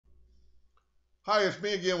Hi, it's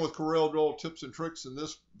me again with Corel Draw Tips and Tricks, and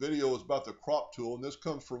this video is about the crop tool, and this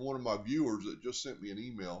comes from one of my viewers that just sent me an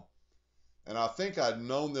email. And I think I'd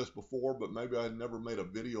known this before, but maybe I had never made a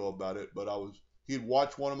video about it, but he'd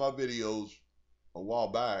watched one of my videos a while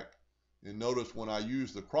back and noticed when I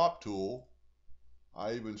use the crop tool,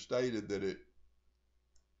 I even stated that it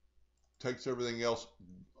takes everything else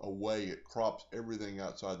away. It crops everything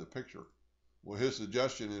outside the picture. Well, his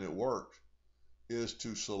suggestion, and it works, is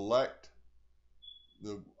to select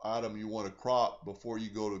the item you want to crop before you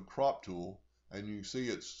go to the crop tool, and you see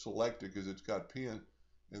it's selected because it's got pin,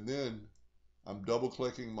 and then I'm double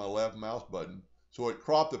clicking my left mouse button, so it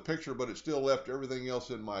cropped the picture, but it still left everything else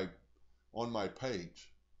on my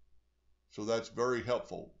page. So that's very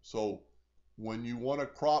helpful. So when you want to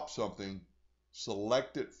crop something,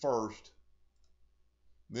 select it first,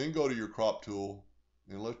 then go to your crop tool,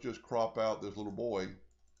 and let's just crop out this little boy,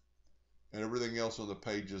 and everything else on the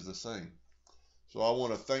page is the same. So I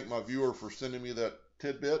want to thank my viewer for sending me that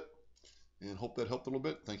tidbit and hope that helped a little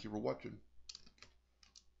bit. Thank you for watching.